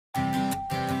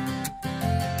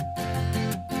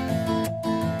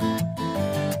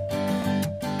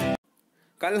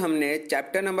कल हमने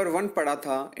chapter number 1 पढ़ा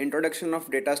था, इंट्रोडक्शन ऑफ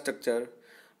डेटा स्ट्रक्चर।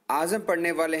 आज हम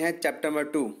पढ़ने वाले हैं चैप्टर नंबर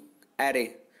 2, एरे।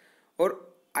 और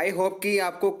आई होप कि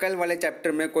आपको कल वाले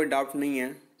चैप्टर में कोई डाउट नहीं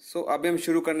है। सो अभी हम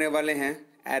शुरू करने वाले हैं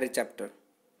एरे चैप्टर।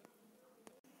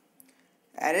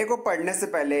 एरे को पढ़ने से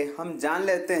पहले हम जान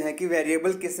लेते हैं कि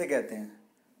वेरिएबल किसे कहते हैं।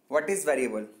 What is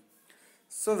variable?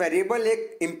 So variable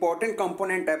एक इम्पॉर्टेंट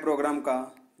कंपोनेंट है प्रोग्राम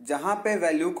का, जहाँ पे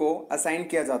वैल्यू को असाइन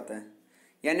किया जाता है।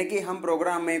 यानी कि हम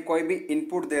प्रोग्राम में कोई भी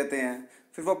इनपुट देते हैं,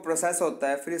 फिर वो प्रोसेस होता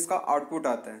है, फिर इसका आउटपुट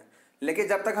आता है। लेकिन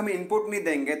जब तक हम इनपुट नहीं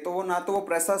देंगे तो वो ना तो वो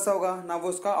प्रोसेस होगा, ना वो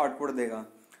उसका आउटपुट देगा।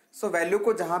 सो वैल्यू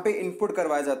को जहाँ पे इनपुट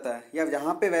करवाया जाता है या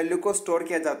जहाँ पे वैल्यू को स्टोर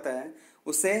किया जाता है,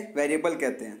 उसे वेरिएबल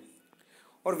कहते हैं।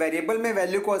 और वेरिएबल में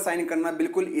वैल्यू को असाइन करना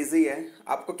बिल्कुल ईजी है।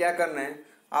 आपको क्या करना है,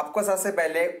 आपको सबसे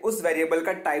पहले उस वेरिएबल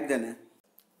का टाइप देना है।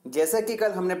 जैसे कि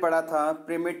कल हमने पढ़ा था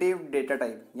प्रिमिटिव डेटा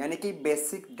टाइप, यानी कि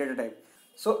बेसिक डेटा टाइप।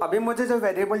 सो अभी मुझे जो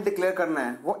वेरिएबल डिक्लेयर करना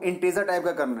है वो इंटीजर टाइप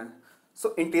का करना है।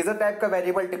 सो इंटीजर टाइप का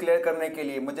वेरिएबल डिक्लेयर करने के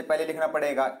लिए मुझे पहले लिखना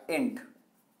पड़ेगा इंट।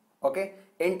 ओके,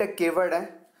 इंट एक कीवर्ड है।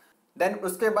 देन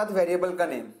उसके बाद वेरिएबल का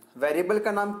नेम। वेरिएबल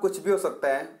का नाम कुछ भी हो सकता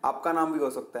है, आपका नाम भी हो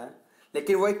सकता है,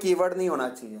 लेकिन वो एक कीवर्ड नहीं होना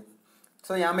चाहिए।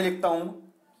 सो यहाँ मैं लिखता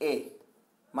हूँ ए।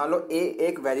 मान लो ए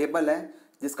एक वेरिएबल है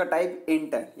जिसका टाइप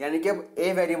इंट है, यानी कि अब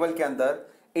ए वेरिएबल के अंदर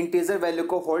इंटीजर वैल्यू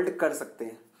को होल्ड कर सकते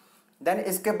हैं। देन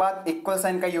इसके बाद इक्वल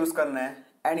साइन का यूज करना है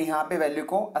एंड यहाँ पे वैल्यू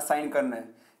को असाइन करना है।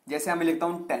 जैसे यहाँ मैं लिखता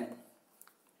हूँ 10।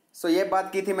 सो ये बात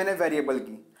की थी मैंने वेरिएबल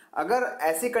की। अगर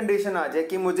ऐसी कंडीशन आ जाए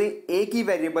कि मुझे एक ही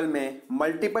वेरिएबल में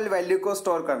मल्टीपल वैल्यू को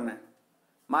स्टोर करना है,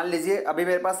 मान लीजिए अभी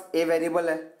मेरे पास ए वेरिएबल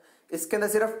है, इसके अंदर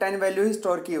सिर्फ 10 वैल्यू ही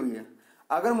स्टोर की हुई है।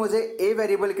 अगर मुझे ए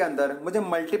वेरिएबल के अंदर मुझे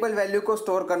मल्टीपल वैल्यू को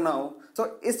स्टोर करना हो,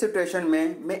 तो इस सिचुएशन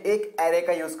में मैं एक एरे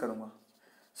का यूज करूंगा।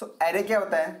 सो एरे क्या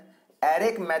होता है? एरे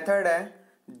एक मेथड है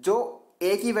जो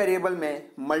एक ही वेरिएबल में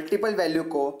मल्टीपल वैल्यू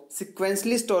को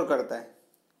सिक्वेंसली स्टोर करता है।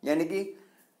 यानी कि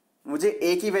मुझे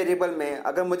एक ही वेरिएबल में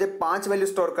अगर मुझे 5 वैल्यू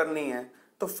स्टोर करनी है,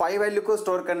 तो 5 वैल्यू को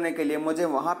स्टोर करने के लिए मुझे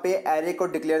वहां पे एरे को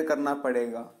डिक्लेयर करना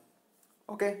पड़ेगा।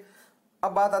 ओके,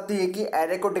 अब बात आती है कि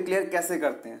एरे को डिक्लेयर कैसे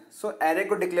करते हैं। सो एरे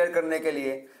को डिक्लेयर करने के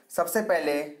लिए सबसे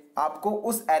पहले आपको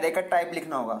उस एरे का टाइप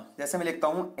लिखना होगा। जैसे मैं लिखता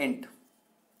हूं इंट।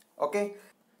 ओके,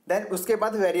 देन उसके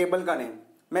बाद वेरिएबल का नेम।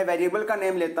 मैं वेरिएबल का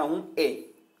नेम लेता हूं ए।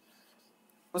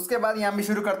 उसके बाद यहां मैं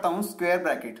शुरू करता हूं square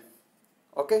bracket.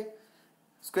 Okay,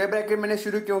 square bracket मैंने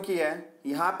शुरू क्यों किया है?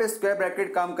 यहां पे स्क्वायर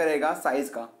ब्रैकेट काम करेगा साइज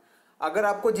का। अगर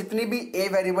आपको जितनी भी ए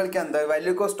वेरिएबल के अंदर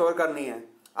वैल्यू को स्टोर करनी है,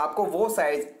 आपको वो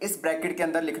साइज इस ब्रैकेट के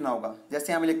अंदर लिखना होगा।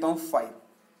 जैसे यहां मैं लिखता हूं 5।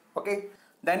 ओके,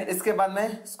 देन इसके बाद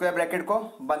मैं स्क्वायर ब्रैकेट को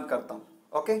बंद करता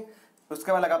हूं। ओके,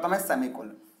 उसके बाद लगाता हूं मैं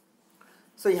सेमीकोलन।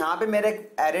 सो यहाँ पे मेरा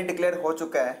एक एरे डिक्लेयर हो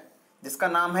चुका है जिसका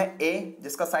नाम है ए,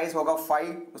 जिसका साइज होगा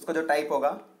 5, उसका जो टाइप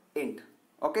होगा इंट।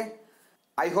 ओके,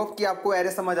 आई होप कि आपको एरे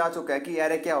समझ आ चुका है कि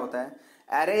एरे क्या होता है।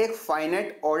 एरे एक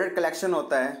फाइनाइट ऑर्डर कलेक्शन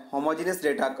होता है होमोजेनियस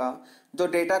डेटा का, जो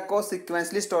डेटा को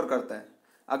सिक्वेंसली स्टोर करता है।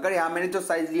 अगर यहाँ मैंने जो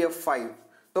साइज लिया 5,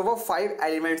 तो वो 5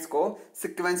 एलिमेंट्स को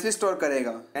सिक्वेंसली स्टोर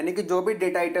करेगा। यानी कि जो भी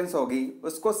डेटा आइटम्स होगी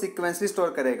उसको सिक्वेंसली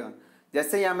स्टोर करेगा।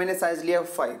 जैसे यहाँ मैंने साइज लिया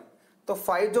 5, तो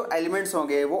 5 जो एलिमेंट्स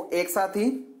होंगे वो एक साथ ही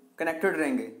कनेक्टेड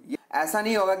रहेंगे। ऐसा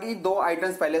नहीं होगा कि 2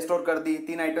 आइटम्स पहले स्टोर कर दी,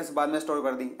 3 आइटम्स बाद में स्टोर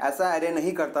कर दी। ऐसा एरे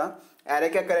नहीं करता। एरे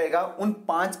क्या करेगा, उन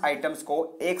 5 आइटम्स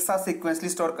को एक साथ सीक्वेंसली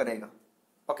स्टोर करेगा।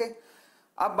 ओके,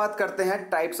 अब बात करते हैं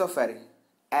टाइप्स ऑफ एरे।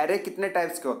 एरे कितने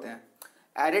टाइप्स के होते हैं?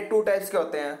 एरे 2 टाइप्स के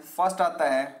होते हैं। फर्स्ट आता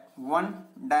है 1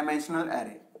 डायमेंशनल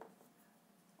एरे।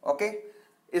 ओके,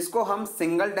 इसको हम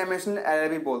सिंगल डायमेंशनल एरे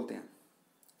भी बोलते हैं।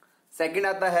 सेकेंड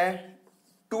आता है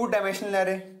 2 डायमेंशनल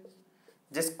एरे,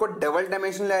 जिसको डबल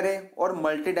डायमेंशनल एरे और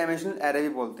मल्टी डायमेंशनल एरे भी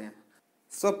बोलते हैं।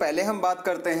 सो पहले हम बात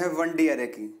करते हैं 1D एरे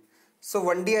की। सो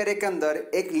 1D एरे के अंदर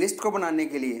एक लिस्ट को बनाने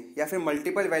के लिए या फिर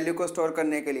मल्टीपल वैल्यू को स्टोर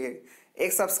करने के लिए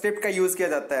एक सबस्क्रिप्ट का यूज किया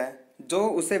जाता है, जो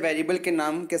उसे वेरिएबल के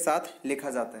नाम के साथ लिखा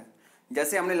जाता है।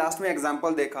 जैसे हमने लास्ट में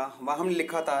एग्जाम्पल देखा, वहाँ हमने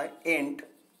लिखा था इंट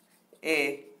ए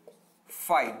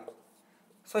 5।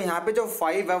 सो यहाँ पे जो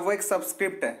 5 है वो एक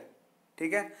सबस्क्रिप्ट है,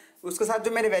 ठीक है। उसके साथ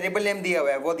जो मेरे वेरिएबल नेम दिया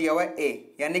हुआ है वो दिया हुआ है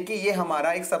ए, यानी कि ये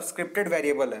हमारा एक सब्सक्रिप्टेड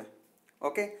वेरिएबल है।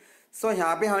 ओके, सो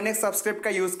यहाँ पे हमने एक सबस्क्रिप्ट का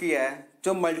यूज किया है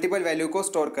जो मल्टीपल वैल्यू को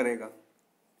स्टोर करेगा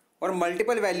और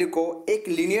मल्टीपल वैल्यू को एक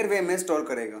लीनियर वे में स्टोर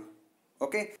करेगा।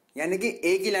 ओके, यानी कि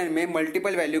एक ही लाइन में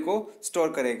मल्टीपल वैल्यू को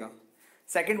स्टोर करेगा।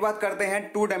 सेकेंड बात करते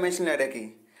हैं 2 डायमेंशनल एरे की।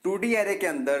 2D एरे के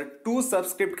अंदर 2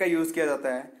 सबस्क्रिप्ट का यूज किया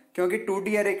जाता है, क्योंकि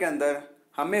 2D एरे के अंदर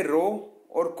हमें रो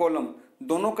और कॉलम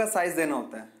दोनों का साइज देना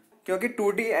होता है। क्योंकि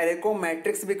 2D एरे को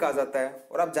मैट्रिक्स भी कहा जाता है,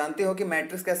 और आप जानते हो कि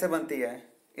मैट्रिक्स कैसे बनती है,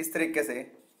 इस तरीके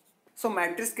से। सो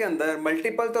मैट्रिक्स के अंदर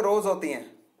मल्टीपल तो रोज होती हैं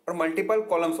और मल्टीपल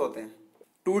कॉलम्स होते हैं।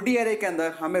 2D एरे के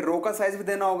अंदर हमें रो का साइज भी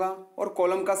देना होगा और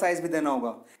कॉलम का साइज भी देना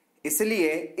होगा।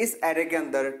 इसलिए इस एरे के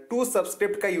अंदर टू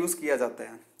सबस्क्रिप्ट का यूज किया जाता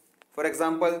है। फॉर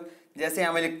एग्जाम्पल जैसे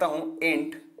यहां मैं लिखता हूं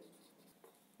इंट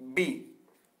बी।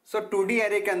 सो 2D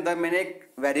एरे के अंदर मैंने एक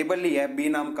वेरिएबल लिया है बी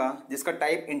नाम का जिसका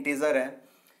टाइप इंटीजर है।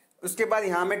 उसके बाद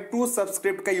यहां मैं टू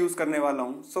सबस्क्रिप्ट का यूज करने वाला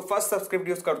हूं। सो फर्स्ट सबस्क्रिप्ट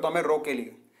यूज करता हूं मैं रो के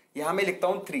लिए, यहां मैं लिखता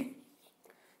हूं 3।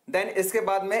 देन इसके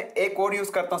बाद मैं एक और यूज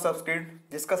करता हूं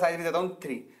सबस्क्रिप्ट जिसका साइज भी देता हूं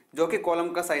 3, जो कि कॉलम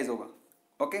का साइज होगा।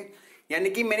 ओके, यानी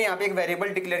कि मैंने यहाँ पे एक वेरिएबल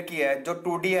डिक्लेयर किया है जो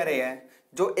 2D एरे है,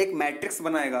 जो एक मैट्रिक्स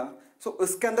बनाएगा। सो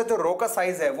उसके अंदर जो रो का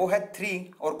साइज है वो है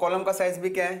 3 और कॉलम का साइज भी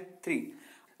क्या है 3।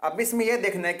 अब इसमें यह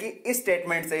देखना है कि इस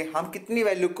स्टेटमेंट से हम कितनी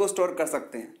वैल्यू को स्टोर कर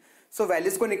सकते हैं। सो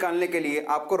वैल्यूज को निकालने के लिए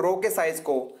आपको रो के साइज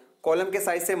को कॉलम के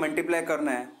साइज से मल्टीप्लाई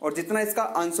करना है और जितना इसका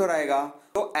आंसर आएगा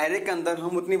तो एरे के अंदर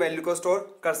हम उतनी वैल्यू को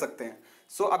स्टोर कर सकते हैं।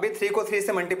 सो अभी 3 को 3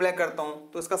 से मल्टीप्लाई करता हूं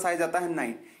तो इसका साइज आता है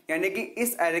 9, यानी कि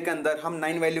इस एरे के अंदर हम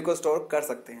 9 वैल्यू को स्टोर कर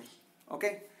सकते हैं। ओके,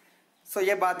 सो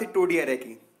ये बात थी 2D एरे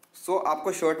की। सो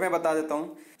आपको शॉर्ट में बता देता हूं।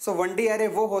 सो 1D एरे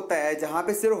वो होता है जहां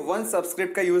पे सिर्फ वन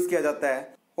सबस्क्रिप्ट का यूज किया जाता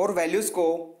है और वैल्यूज को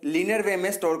लीनियर वे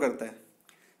में स्टोर करता है।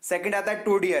 सेकंड आता है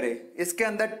 2D एरे, इसके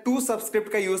अंदर टू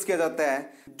सबस्क्रिप्ट का यूज किया जाता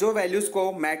है जो वैल्यूज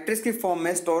को मैट्रिक्स की फॉर्म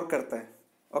में स्टोर करता है।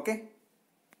 ओके,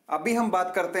 अभी हम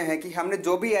बात करते हैं कि हमने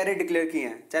जो भी एरे डिक्लेयर किए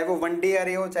हैं, चाहे वो 1D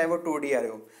एरे हो चाहे वो 2D एरे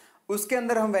हो, उसके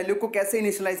अंदर हम वैल्यू को कैसे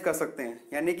इनिशियलाइज कर सकते हैं,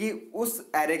 यानी कि उस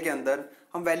एरे के अंदर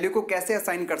हम वैल्यू को कैसे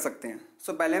असाइन कर सकते हैं।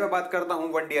 सो पहले मैं बात करता हूं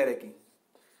 1D एरे की।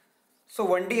 सो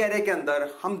 1D एरे के अंदर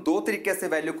हम दो तरीके से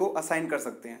वैल्यू को असाइन कर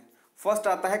सकते हैं। फर्स्ट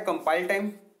आता है कंपाइल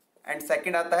टाइम एंड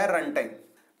सेकंड आता है रन टाइम।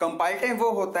 कंपाइल टाइम वो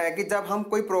होता है कि जब हम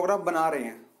कोई प्रोग्राम बना रहे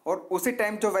हैं और उसी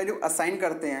टाइम जो वैल्यू असाइन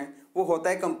करते हैं वो होता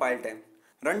है कंपाइल टाइम।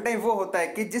 रन टाइम वो होता है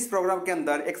कि जिस प्रोग्राम के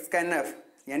अंदर एक स्कैनफ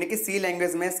यानी कि सी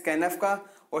लैंग्वेज में स्कैनफ का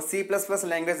और C++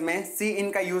 लैंग्वेज में सी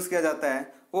इन का यूज किया जाता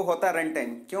है, वो होता है रन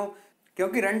टाइम। क्यों?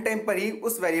 क्योंकि रन टाइम पर ही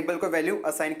उस वेरिएबल को वैल्यू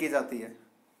असाइन की जाती है।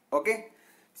 ओके,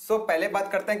 सो पहले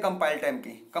बात करते हैं कंपाइल टाइम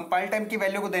की। कंपाइल टाइम की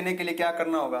वैल्यू को देने के लिए क्या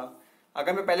करना होगा?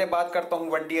 अगर मैं पहले बात करता हूँ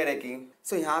 1D एरे की,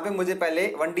 सो यहाँ पे मुझे पहले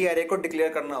 1D एरे को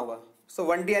डिक्लेयर करना होगा। सो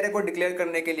 1D एरे को डिक्लेयर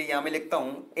करने के लिए यहाँ मैं लिखता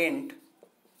हूँ इंट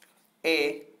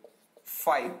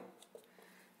A5।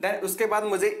 देन उसके बाद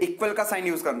मुझे इक्वल का साइन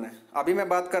यूज करना है। अभी मैं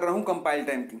बात कर रहा हूँ कंपाइल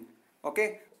टाइम की। ओके,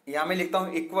 यहाँ मैं लिखता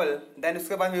हूँ इक्वल, देन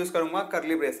उसके बाद मैं यूज करूंगा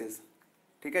करली ब्रेसेस,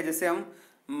 ठीक है, जिसे हम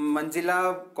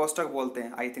मंजिला कोष्ठक बोलते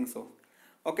हैं, आई थिंक सो।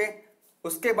 ओके,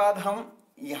 उसके बाद हम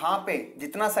यहाँ पे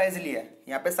जितना साइज लिया है,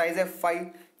 यहाँ पे साइज है 5,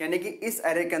 यानी कि इस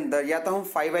एरे के अंदर या तो हम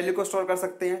 5 वैल्यू को स्टोर कर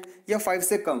सकते हैं या 5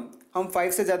 से कम। हम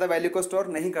 5 से ज्यादा वैल्यू को स्टोर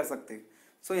नहीं कर सकते।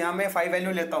 सो यहाँ मैं 5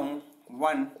 वैल्यू लेता हूँ,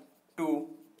 1 2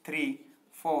 3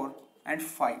 4 एंड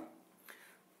 5।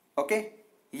 ओके,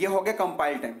 ये हो गया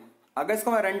कंपाइल टाइम। अगर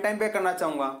इसको मैं रन टाइम पे करना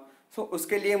चाहूंगा तो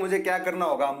उसके लिए मुझे क्या करना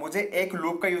होगा? मुझे एक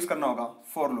लूप का यूज करना होगा,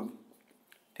 फॉर लूप।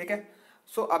 ठीक है,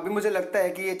 सो अभी मुझे लगता है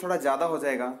कि ये थोड़ा ज़्यादा हो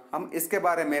जाएगा, हम इसके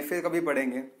बारे में फिर कभी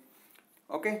पढ़ेंगे।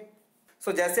 ओके,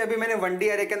 सो जैसे अभी मैंने 1D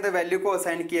एरे के अंदर वैल्यू को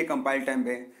असाइन किए कंपाइल टाइम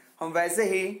पे, हम वैसे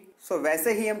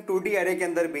ही हम 2D एरे के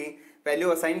अंदर भी वैल्यू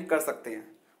असाइन कर सकते हैं।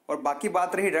 और बाकी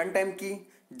बात रही रन टाइम की,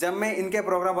 जब मैं इनके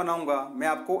प्रोग्राम बनाऊंगा मैं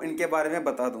आपको इनके बारे में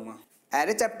बता दूंगा।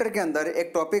 एरे चैप्टर के अंदर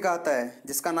एक टॉपिक आता है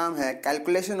जिसका नाम है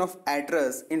calculation of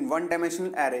address in 1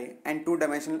 dimensional array and 2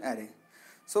 dimensional array.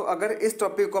 सो अगर इस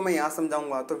टॉपिक को मैं यहाँ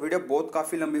समझाऊंगा तो वीडियो बहुत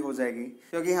काफ़ी लंबी हो जाएगी,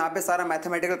 क्योंकि यहाँ पे सारा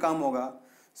मैथमेटिकल काम होगा।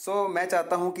 सो मैं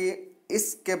चाहता हूँ कि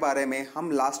इसके बारे में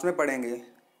हम लास्ट में पढ़ेंगे।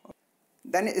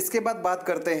 देन इसके बाद बात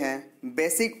करते हैं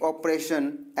बेसिक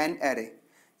ऑपरेशन एंड एरे,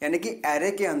 यानी कि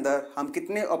एरे के अंदर हम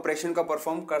कितने ऑपरेशन का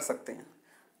परफॉर्म कर सकते हैं।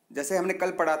 जैसे हमने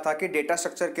कल पढ़ा था कि डेटा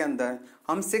स्ट्रक्चर के अंदर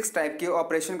हम 6 टाइप के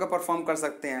ऑपरेशन का परफॉर्म कर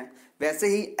सकते हैं, वैसे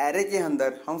ही एरे के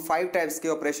अंदर हम 5 टाइप्स के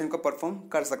ऑपरेशन को परफॉर्म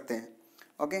कर सकते हैं।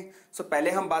 ओके, सो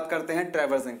पहले हम बात करते हैं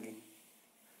ट्रैवर्सिंग की।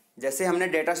 जैसे हमने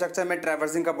डेटा स्ट्रक्चर में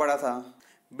ट्रैवर्सिंग का पढ़ा था,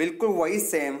 बिल्कुल वही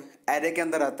सेम एरे के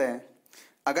अंदर आता है।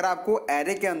 अगर आपको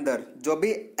एरे के अंदर जो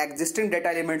भी एग्जिस्टिंग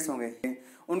डेटा एलिमेंट्स होंगे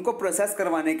उनको प्रोसेस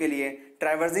करवाने के लिए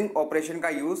ट्रैवर्सिंग ऑपरेशन का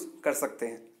यूज कर सकते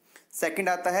हैं। सेकंड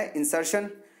आता है इंसर्शन।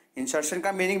 इंसर्शन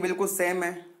का मीनिंग बिल्कुल सेम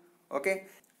है। ओके,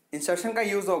 इंसर्शन का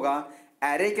यूज होगा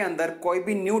एरे के अंदर कोई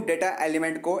भी न्यू डेटा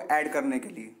एलिमेंट को ऐड करने के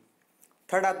लिए।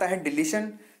 थर्ड आता है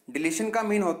डिलीशन। डिलीशन का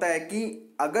मीन होता है कि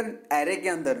अगर एरे के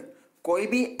अंदर कोई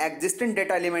भी एग्जिस्टिंग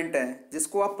डेटा एलिमेंट है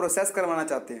जिसको आप प्रोसेस करवाना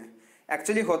चाहते हैं,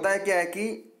 एक्चुअली होता है क्या है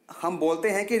कि हम बोलते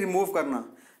हैं कि रिमूव करना,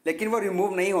 लेकिन वो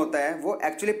रिमूव नहीं होता है, वो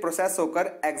एक्चुअली प्रोसेस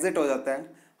होकर एग्जिट हो जाता है,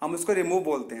 हम उसको रिमूव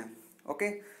बोलते हैं। ओके,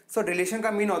 सो डिलीशन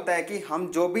का मीन होता है कि हम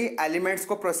जो भी एलिमेंट्स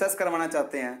को प्रोसेस करवाना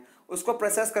चाहते हैं उसको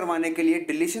प्रोसेस करवाने के लिए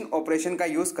डिलीशन ऑपरेशन का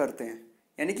यूज करते हैं,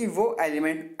 यानी कि वो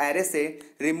एलिमेंट एरे से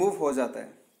रिमूव हो जाता है।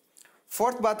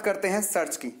 फोर्थ बात करते हैं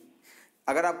सर्च की।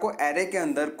 अगर आपको एरे के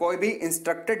अंदर कोई भी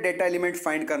इंस्ट्रक्टेड डेटा एलिमेंट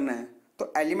फाइंड करना है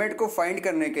तो एलिमेंट को फाइंड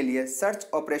करने के लिए सर्च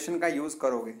ऑपरेशन का यूज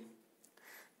करोगे।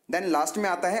 देन लास्ट में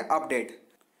आता है अपडेट।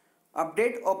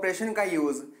 अपडेट ऑपरेशन का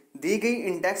यूज़ दी गई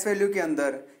इंडेक्स वैल्यू के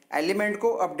अंदर एलिमेंट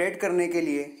को अपडेट करने के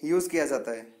लिए यूज़ किया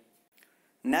जाता है।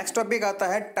 नेक्स्ट टॉपिक आता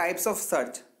है टाइप्स ऑफ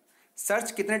सर्च।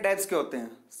 सर्च कितने टाइप्स के होते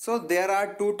हैं? So there are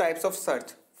two types of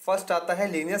search. First आता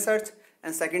है लीनियर सर्च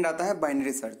एंड सेकंड आता है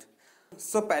बाइनरी सर्च।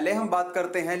 सो पहले हम बात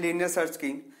करते हैं लीनियर सर्च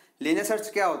की। लीनियर सर्च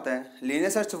क्या होता है? लीनियर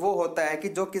सर्च वो होता है कि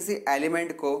जो किसी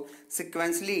एलिमेंट को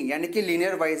सिक्वेंसली यानी कि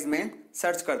लीनियर वाइज में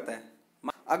सर्च करता है।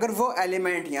 अगर वो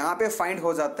एलिमेंट यहाँ पे फाइंड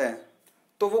हो जाता है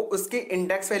तो वो उसके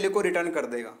इंडेक्स वैल्यू को रिटर्न कर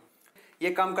देगा।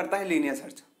 ये काम करता है लीनियर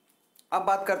सर्च। अब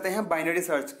बात करते हैं बाइनरी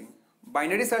सर्च की।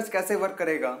 बाइनरी सर्च कैसे वर्क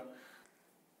करेगा?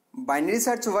 बाइनरी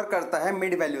सर्च वर्क करता है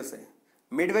मिड वैल्यू से।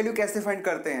 मिड वैल्यू कैसे फाइंड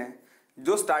करते हैं?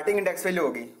 जो स्टार्टिंग इंडेक्स वैल्यू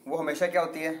होगी वो हमेशा क्या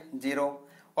होती है? 0,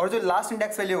 और जो लास्ट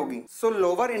इंडेक्स वैल्यू होगी सो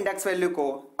लोअर इंडेक्स वैल्यू को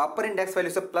अपर इंडेक्स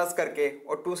वैल्यू से प्लस करके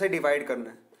और 2 से डिवाइड करना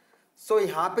है। सो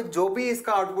यहाँ पे जो भी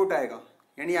इसका आउटपुट आएगा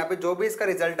यानी यहाँ पे जो भी इसका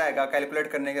रिजल्ट आएगा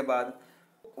कैलकुलेट करने के बाद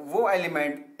वो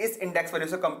एलिमेंट इस इंडेक्स वैल्यू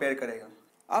से कंपेयर करेगा।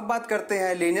 अब बात करते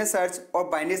हैं लीनियर सर्च और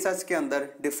बाइनरी सर्च के अंदर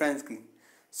डिफरेंस की।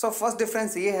 सो फर्स्ट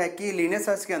डिफरेंस ये है कि लीनियर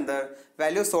सर्च के अंदर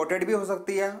वैल्यू सॉर्टेड भी हो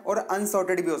सकती है और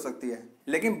अनसॉर्टेड भी हो सकती है,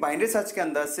 लेकिन बाइनरी सर्च के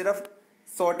अंदर सिर्फ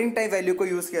सॉर्टिंग टाइप वैल्यू को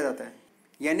यूज़ किया जाता है,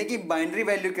 यानी कि बाइनरी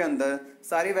वैल्यू के अंदर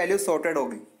सारी वैल्यू सॉर्टेड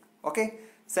होगी। ओके,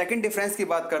 सेकंड डिफरेंस की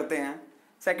बात करते हैं।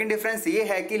 सेकंड डिफरेंस ये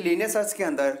है कि लीनियर सर्च के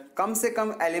अंदर कम से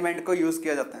कम एलिमेंट को यूज़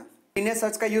किया जाता है। लीनियर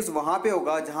सर्च का यूज़ वहाँ पे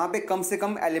होगा जहाँ पे कम से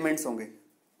कम एलिमेंट्स होंगे।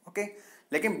 ओके,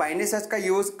 लेकिन बाइनरी सर्च का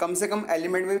यूज़ कम से कम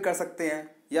एलिमेंट में भी कर सकते हैं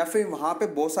या फिर वहाँ पे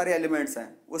बहुत सारे एलिमेंट्स हैं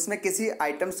उसमें किसी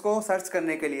आइटम्स को सर्च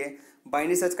करने के लिए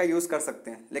बाइनरी सर्च का यूज़ कर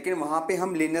सकते हैं, लेकिन वहाँ पे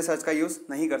हम लीनियर सर्च का यूज़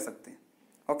नहीं कर सकते।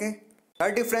 ओके,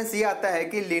 थर्ड डिफरेंस ये आता है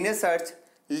कि linear search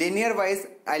linear wise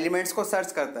elements को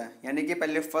सर्च करता है, यानी कि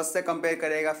पहले फर्स्ट से कंपेयर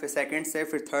करेगा, फिर सेकंड से,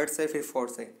 फिर थर्ड से, फिर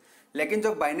फोर्थ से। लेकिन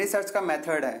जो बाइनरी सर्च का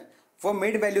मेथड है वो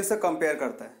मिड वैल्यू से कंपेयर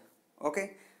करता है। ओके,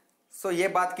 सो ये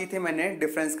बात की थी मैंने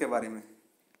डिफरेंस के बारे में।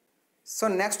 सो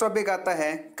नेक्स्ट टॉपिक आता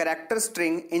है करैक्टर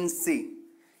स्ट्रिंग इन सी,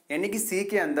 यानी कि सी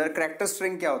के अंदर करैक्टर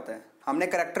स्ट्रिंग क्या होता है। हमने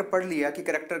करैक्टर पढ़ लिया कि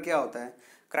करैक्टर क्या होता है।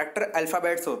 करैक्टर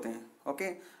अल्फ़ाबेट्स होते हैं। ओके,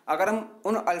 अगर हम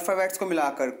उन अल्फ़ाबेट्स को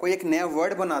मिलाकर कोई एक नया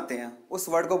वर्ड बनाते हैं उस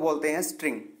वर्ड को बोलते हैं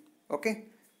स्ट्रिंग। ओके,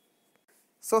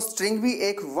 सो स्ट्रिंग भी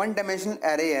एक वन डायमेंशनल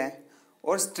एरे है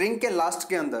और स्ट्रिंग के लास्ट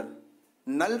के अंदर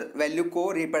नल वैल्यू को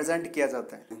रिप्रेजेंट किया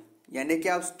जाता है, यानी कि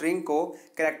आप स्ट्रिंग को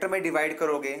करैक्टर में डिवाइड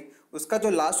करोगे, उसका जो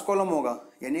लास्ट कॉलम होगा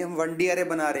यानी हम 1D एरे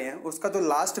बना रहे हैं उसका जो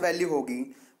लास्ट वैल्यू होगी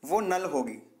वो नल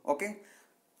होगी। ओके,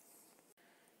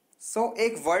 सो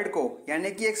एक वर्ड को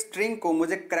यानी कि एक स्ट्रिंग को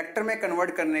मुझे करैक्टर में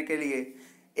कन्वर्ट करने के लिए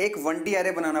एक 1D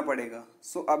एरे बनाना पड़ेगा।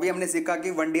 सो अभी हमने सीखा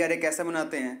कि 1D एरे कैसे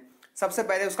बनाते हैं। सबसे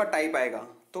पहले उसका टाइप आएगा,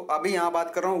 तो अभी यहाँ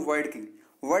बात कर रहा हूँ वर्ड की।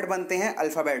 वर्ड बनते हैं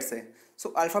अल्फ़ाबेट से। सो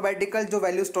अल्फ़ाबेटिकल जो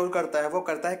वैल्यू स्टोर करता है वो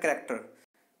करता है करैक्टर।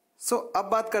 सो अब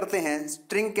बात करते हैं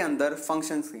स्ट्रिंग के अंदर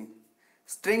फंक्शंस की।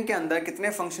 स्ट्रिंग के अंदर कितने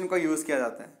फंक्शन को यूज़ किया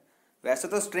जाता है? वैसे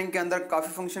तो स्ट्रिंग के अंदर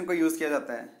काफ़ी फंक्शन को यूज़ किया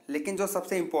जाता है, लेकिन जो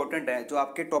सबसे इंपॉर्टेंट है जो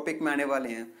आपके टॉपिक में आने वाले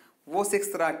हैं वो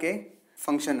 6 तरह के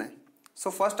फंक्शन है। सो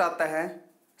फर्स्ट आता है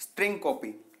स्ट्रिंग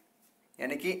कॉपी,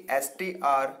 यानी कि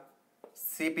STR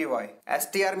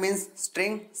STR means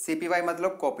string, CPY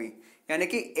मतलब कॉपी, यानी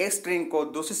कि एक स्ट्रिंग को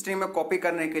दूसरी स्ट्रिंग में कॉपी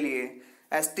करने के लिए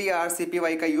STR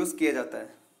CPY का यूज़ किया जाता है।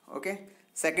 ओके,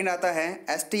 सेकंड आता है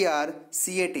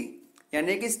STRCAT,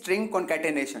 यानी कि स्ट्रिंग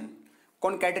कॉन्कैटिनेशन।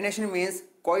 कॉन्कैटिनेशन मीन्स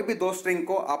कोई भी दो स्ट्रिंग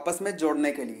को आपस में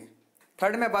जोड़ने के लिए।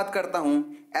 थर्ड मैं बात करता हूँ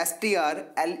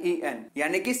STRLEN,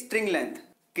 यानी कि स्ट्रिंग लेंथ।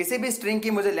 किसी भी स्ट्रिंग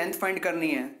की मुझे लेंथ फाइंड करनी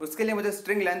है उसके लिए मुझे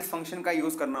स्ट्रिंग लेंथ फंक्शन का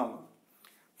यूज़ करना होगा।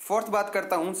 फोर्थ बात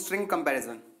करता हूँ स्ट्रिंग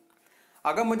कंपैरिजन।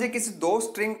 अगर मुझे किसी दो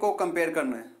स्ट्रिंग को कंपेयर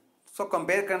करना है सो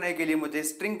कंपेयर करने के लिए मुझे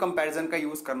स्ट्रिंग कंपैरिजन का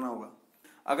यूज़ करना होगा।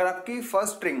 अगर आपकी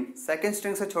फर्स्ट स्ट्रिंग सेकंड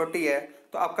स्ट्रिंग से छोटी है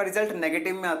तो आपका रिजल्ट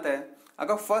नेगेटिव में आता है।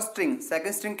 अगर फर्स्ट स्ट्रिंग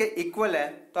सेकंड स्ट्रिंग के इक्वल है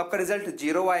तो आपका रिजल्ट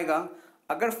 0 आएगा।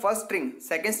 अगर फर्स्ट स्ट्रिंग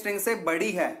सेकंड स्ट्रिंग से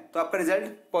बड़ी है तो आपका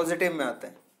रिजल्ट पॉजिटिव में आता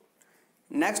है।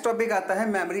 नेक्स्ट टॉपिक आता है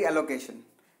मेमोरी एलोकेशन।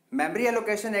 मेमोरी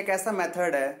एलोकेशन एक ऐसा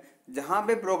मेथड है जहां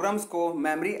पे प्रोग्राम्स को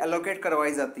मेमोरी एलोकेट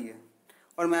करवाई जाती है,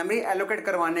 और मेमोरी एलोकेट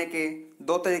करवाने के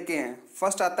दो तरीके हैं।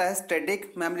 फर्स्ट आता है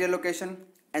static memory allocation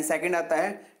and second आता है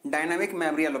डायनामिक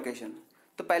मेमोरी एलोकेशन।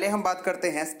 तो पहले हम बात करते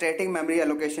हैं स्टैटिक मेमोरी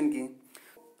एलोकेशन की।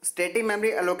 स्टैटिक मेमोरी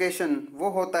एलोकेशन वो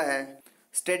होता है,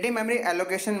 स्टैटिक मेमोरी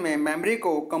एलोकेशन में मेमोरी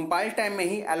को कंपाइल टाइम में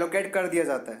ही एलोकेट कर दिया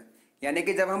जाता है, यानी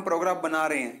कि जब हम प्रोग्राम बना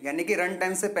रहे हैं यानी कि रन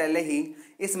टाइम से पहले ही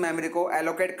इस मेमोरी को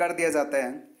एलोकेट कर दिया जाता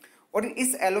है। और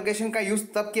इस एलोकेशन का यूज़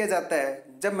तब किया जाता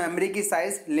है जब मेमोरी की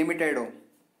साइज लिमिटेड हो।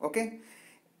 ओके,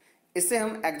 इससे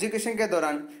हम एग्जीक्यूशन के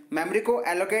दौरान मेमोरी को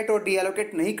एलोकेट और डी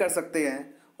एलोकेट नहीं कर सकते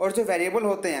हैं, और जो वेरिएबल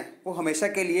होते हैं वो हमेशा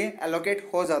के लिए एलोकेट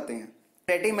हो जाते हैं।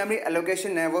 स्टैटिक मेमोरी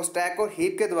एलोकेशन है वो स्टैक और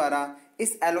हीप के द्वारा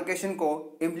इस एलोकेशन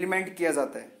को इम्प्लीमेंट किया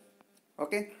जाता है।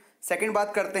 ओके। सेकंड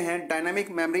बात करते हैं डायनामिक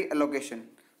मेमोरी एलोकेशन,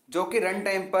 जो कि रन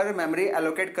टाइम पर मेमोरी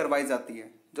एलोकेट करवाई जाती है।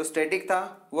 जो स्टैटिक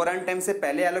था वो रन टाइम से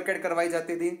पहले एलोकेट करवाई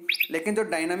जाती थी, लेकिन जो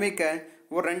डायनामिक है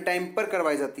वो रन टाइम पर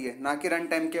करवाई जाती है, ना कि रन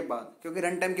टाइम के बाद, क्योंकि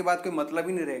रन टाइम के बाद कोई मतलब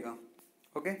ही नहीं रहेगा।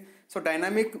 ओके, सो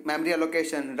dynamic memory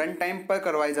allocation run time पर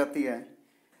करवाई जाती है।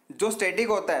 जो स्टैटिक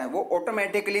होता है वो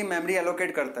ऑटोमेटिकली मेमोरी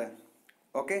एलोकेट करता है।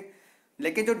 ओके,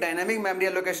 लेकिन जो डायनामिक मेमोरी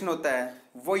एलोकेशन होता है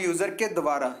वो यूज़र के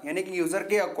द्वारा, यानी कि यूज़र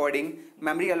के अकॉर्डिंग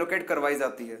मेमोरी एलोकेट करवाई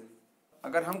जाती है।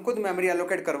 अगर हम खुद मेमोरी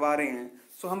एलोकेट करवा रहे हैं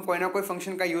सो हम कोई ना कोई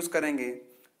फंक्शन का यूज़ करेंगे।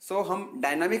 सो हम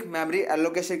डायनामिक मेमोरी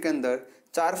एलोकेशन के अंदर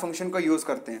 4 फंक्शन को यूज़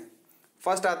करते हैं।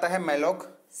 फर्स्ट आता है malloc,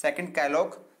 second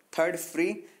calloc, third free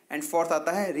and fourth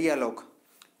आता है realloc।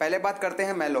 पहले बात करते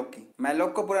हैं malloc की।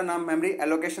 malloc का पूरा नाम मेमोरी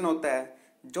एलोकेशन होता है,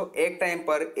 जो एक टाइम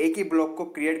पर एक ही ब्लॉक को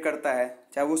क्रिएट करता है,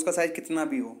 चाहे वो उसका साइज कितना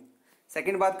भी हो।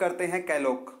 सेकंड बात करते हैं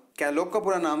calloc। calloc का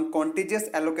पूरा नाम कॉन्टिजियस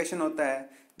एलोकेशन होता है,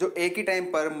 जो एक ही टाइम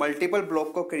पर मल्टीपल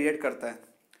ब्लॉक को क्रिएट करता है।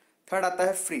 थर्ड आता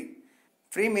है फ्री।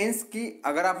 फ्री मीन्स कि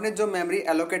अगर आपने जो मेमोरी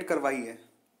एलोकेट करवाई है,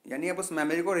 यानी आप उस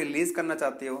मेमोरी को रिलीज करना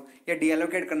चाहते हो या डी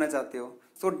एलोकेट करना चाहते हो,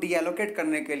 तो डी एलोकेट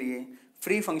करने के लिए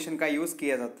फ्री फंक्शन का यूज़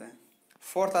किया जाता है।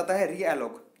 फोर्थ आता है री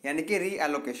एलोक, यानी कि री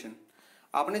एलोकेशन।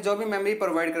 आपने जो भी मेमोरी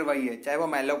प्रोवाइड करवाई है, चाहे वो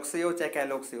malloc से हो चाहे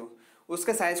calloc से हो,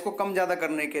 उसके साइज को कम ज़्यादा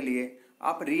करने के लिए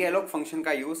आप री एलोक फंक्शन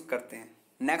का यूज़ करते हैं।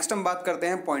 नेक्स्ट हम बात करते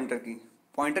हैं पॉइंटर की।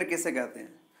 पॉइंटर किसे कहते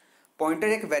हैं? पॉइंटर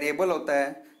एक वेरिएबल होता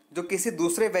है जो किसी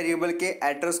दूसरे वेरिएबल के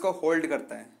एड्रेस को होल्ड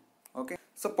करता है। ओके,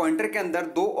 सो पॉइंटर के अंदर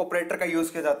 2 ऑपरेटर का यूज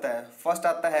किया जाता है। फर्स्ट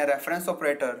आता है रेफरेंस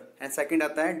ऑपरेटर एंड सेकंड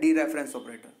आता है D reference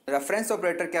operator. Reference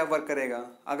operator क्या वर्क करेगा?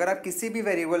 अगर आप किसी भी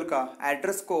वेरिएबल का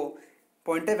एड्रेस को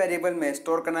पॉइंटर वेरिएबल में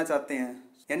स्टोर करना चाहते हैं,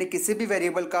 यानी किसी भी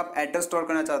वेरिएबल का आप एड्रेस स्टोर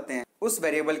करना चाहते हैं, उस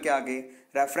वेरिएबल के आगे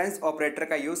रेफरेंस ऑपरेटर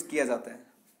का यूज किया जाता है।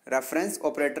 रेफरेंस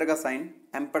ऑपरेटर का साइन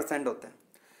एम्परसेंड होता है।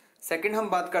 सेकंड हम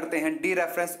बात करते हैं डी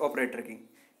रेफरेंस ऑपरेटर की,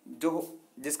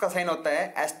 जिसका साइन होता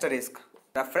है एस्टरिस्क।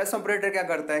 रेफरेंस ऑपरेटर क्या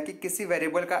करता है कि किसी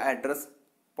वेरिएबल का एड्रेस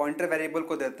पॉइंटर वेरिएबल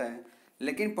को देता है,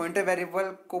 लेकिन पॉइंटर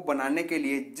वेरिएबल को बनाने के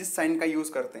लिए जिस साइन का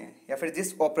यूज़ करते हैं या फिर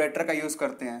जिस ऑपरेटर का यूज़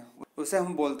करते हैं उसे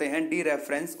हम बोलते हैं डी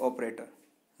रेफरेंस ऑपरेटर।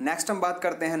 नेक्स्ट हम बात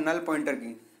करते हैं नल पॉइंटर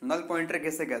की। नल पॉइंटर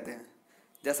किसे कहते हैं?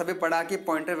 जैसा भी पढ़ा कि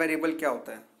पॉइंटर वेरिएबल क्या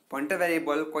होता है। पॉइंटर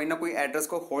वेरिएबल कोई ना कोई एड्रेस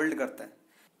को होल्ड करता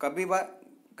है।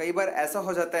 कई बार ऐसा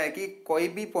हो जाता है कि कोई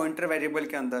भी पॉइंटर वेरिएबल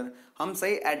के अंदर हम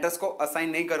सही एड्रेस को असाइन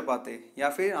नहीं कर पाते, या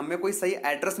फिर हमें कोई सही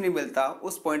एड्रेस नहीं मिलता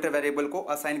उस पॉइंटर वेरिएबल को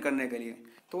असाइन करने के लिए।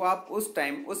 तो आप उस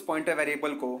टाइम उस पॉइंटर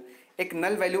वेरिएबल को एक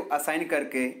नल वैल्यू असाइन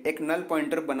करके एक नल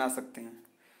पॉइंटर बना सकते हैं।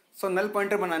 सो नल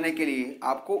पॉइंटर बनाने के लिए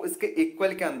आपको इसके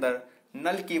इक्वल के अंदर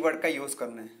नल कीवर्ड का यूज़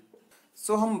करना है।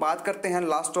 सो हम बात करते हैं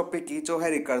लास्ट टॉपिक की, जो है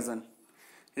रिकर्जन।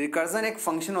 रिकर्जन एक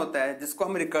फंक्शन होता है जिसको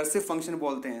हम रिकर्सिव फंक्शन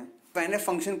बोलते हैं। When a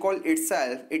function call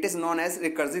itself, it is known as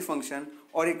recursive function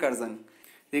or recursion.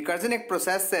 Recursion एक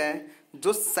प्रोसेस है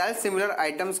जो सेल्फ सिमिलर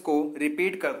आइटम्स को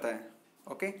रिपीट करता है।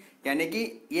 ओके, यानी कि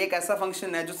ये एक ऐसा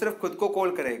फंक्शन है जो सिर्फ खुद को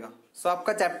कॉल करेगा। सो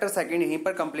आपका चैप्टर 2 यहीं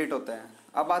पर कंप्लीट होता है।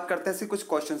 अब बात करते हैं कुछ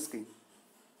क्वेश्चंस की।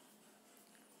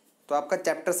 तो आपका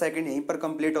चैप्टर 2 यहीं पर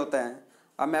कंप्लीट होता है।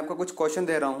 अब मैं आपको कुछ क्वेश्चन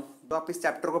दे रहा हूँ, तो आप इस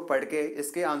चैप्टर को पढ़ के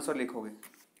इसके आंसर लिखोगे।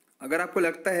 अगर आपको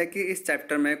लगता है कि इस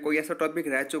चैप्टर में कोई ऐसा टॉपिक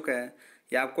रह चुका है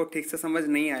या आपको ठीक से समझ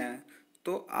नहीं आया है,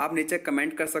 तो आप नीचे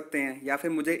कमेंट कर सकते हैं या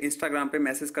फिर मुझे इंस्टाग्राम पे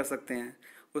मैसेज कर सकते हैं।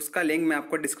 उसका लिंक मैं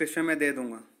आपको डिस्क्रिप्शन में दे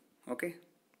दूँगा। ओके।